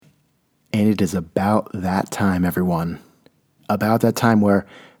And it is about that time, everyone. About that time where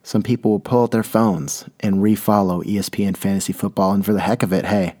some people will pull out their phones and refollow ESPN Fantasy Football. And for the heck of it,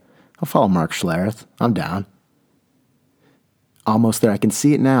 hey, I'll follow Mark Schlereth. I'm down. Almost there. I can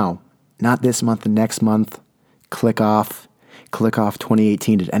see it now. Not this month, the next month. Click off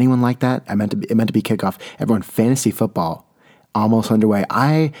 2018. Did anyone like that? It meant to be kickoff. Everyone, fantasy football almost underway.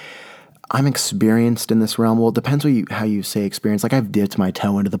 I'm experienced in this realm. Well, it depends how you say experience. Like, I've dipped my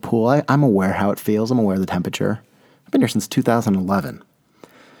toe into the pool. I'm aware how it feels. I'm aware of the temperature. I've been here since 2011.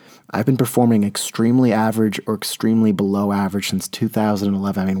 I've been performing extremely average or extremely below average since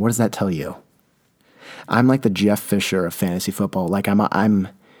 2011. I mean, what does that tell you? I'm like the Jeff Fisher of fantasy football. Like, I'm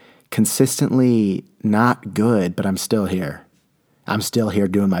consistently not good, but I'm still here. I'm still here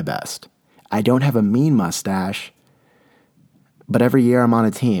doing my best. I don't have a mean mustache, but every year I'm on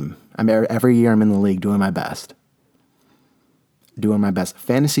a team. Every year I'm in the league doing my best.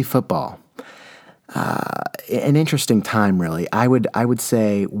 Fantasy football, an interesting time, really. I would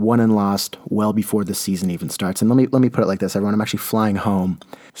say won and lost well before the season even starts. And let me put it like this, everyone. I'm actually flying home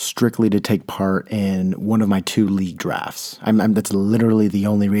strictly to take part in one of my 2 league drafts. That's literally the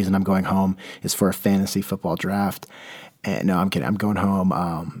only reason I'm going home is for a fantasy football draft. And no, I'm kidding. I'm going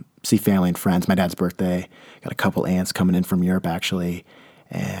home, see family and friends. My dad's birthday. Got a couple aunts coming in from Europe, actually.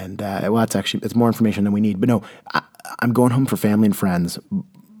 And, it's more information than we need. But no, I'm going home for family and friends,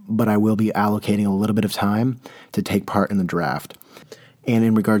 but I will be allocating a little bit of time to take part in the draft. And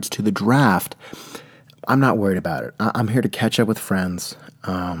in regards to the draft, I'm not worried about it. I'm here to catch up with friends.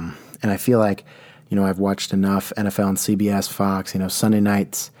 And I feel like, I've watched enough NFL on CBS, Fox, Sunday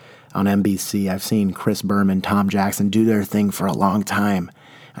nights on NBC. I've seen Chris Berman, Tom Jackson do their thing for a long time.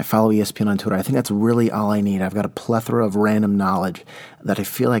 I follow ESPN on Twitter. I think that's really all I need. I've got a plethora of random knowledge that I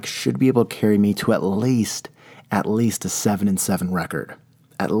feel like should be able to carry me to at least a 7-7 record.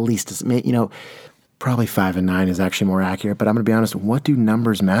 At least, probably 5-9 is actually more accurate. But I'm going to be honest, what do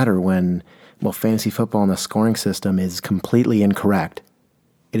numbers matter when, fantasy football and the scoring system is completely incorrect?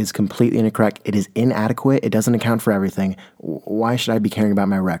 It is completely incorrect. It is inadequate. It doesn't account for everything. Why should I be caring about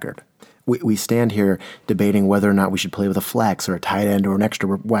my record? We stand here debating whether or not we should play with a flex or a tight end or an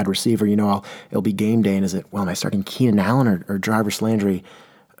extra wide receiver. It'll be game day, and is it, am I starting Keenan Allen or Jarvis Landry?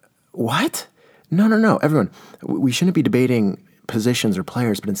 What? No. Everyone, we shouldn't be debating positions or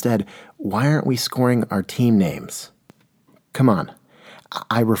players, but instead, why aren't we scoring our team names? Come on.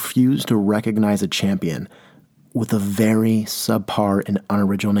 I refuse to recognize a champion with a very subpar and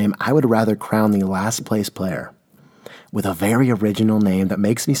unoriginal name. I would rather crown the last place player with a very original name that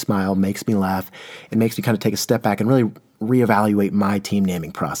makes me smile, makes me laugh, and makes me kind of take a step back and really reevaluate my team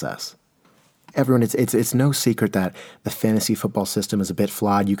naming process. Everyone, it's no secret that the fantasy football system is a bit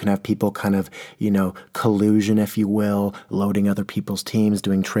flawed. You can have people kind of, collusion, if you will, loading other people's teams,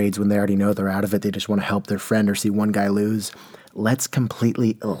 doing trades when they already know they're out of it. They just want to help their friend or see one guy lose. Let's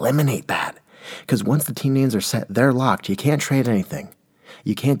completely eliminate that. Because once the team names are set, they're locked. You can't trade anything.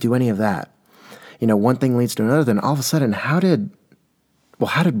 You can't do any of that. One thing leads to another, then all of a sudden, how did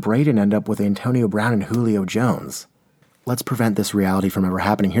Braden end up with Antonio Brown and Julio Jones? Let's prevent this reality from ever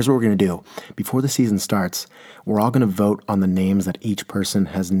happening. Here's what we're going to do. Before the season starts, we're all going to vote on the names that each person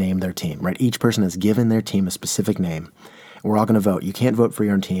has named their team, right? Each person has given their team a specific name. We're all going to vote. You can't vote for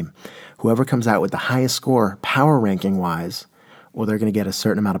your own team. Whoever comes out with the highest score, power ranking-wise, they're going to get a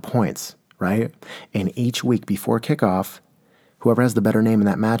certain amount of points, right? And each week before kickoff, whoever has the better name in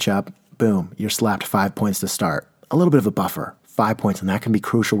that matchup, boom, you're slapped 5 points to start. A little bit of a buffer, 5 points, and that can be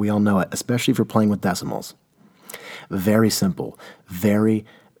crucial. We all know it, especially if you're playing with decimals. Very simple. Very,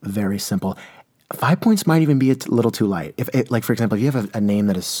 very simple. 5 points might even be a little too light. For example, if you have a name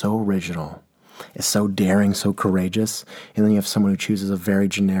that is so original, is so daring, so courageous, and then you have someone who chooses a very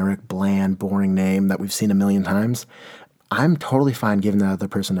generic, bland, boring name that we've seen a million times, I'm totally fine giving that other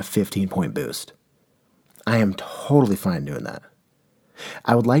person a 15-point boost. I am totally fine doing that.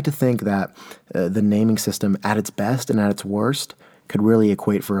 I would like to think that the naming system at its best and at its worst could really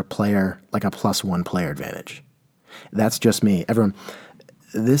equate for a player like a +1 player advantage. That's just me. Everyone,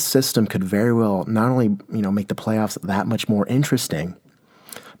 this system could very well not only, make the playoffs that much more interesting,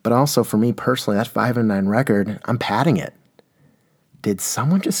 but also for me personally, that 5-9 record, I'm padding it. Did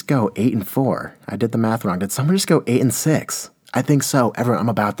someone just go 8-4? I did the math wrong. Did someone just go 8-6? I think so. Everyone, I'm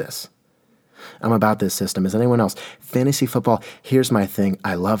about this. I'm about this system. Is anyone else? Fantasy football, here's my thing.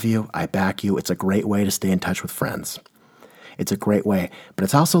 I love you. I back you. It's a great way to stay in touch with friends. It's a great way, but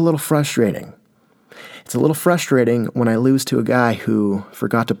it's also a little frustrating. It's a little frustrating when I lose to a guy who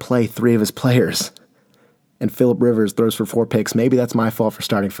forgot to play 3 of his players and Phillip Rivers throws for 4 picks. Maybe that's my fault for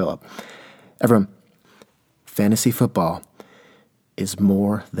starting Phillip. Everyone, fantasy football is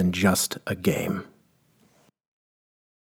more than just a game.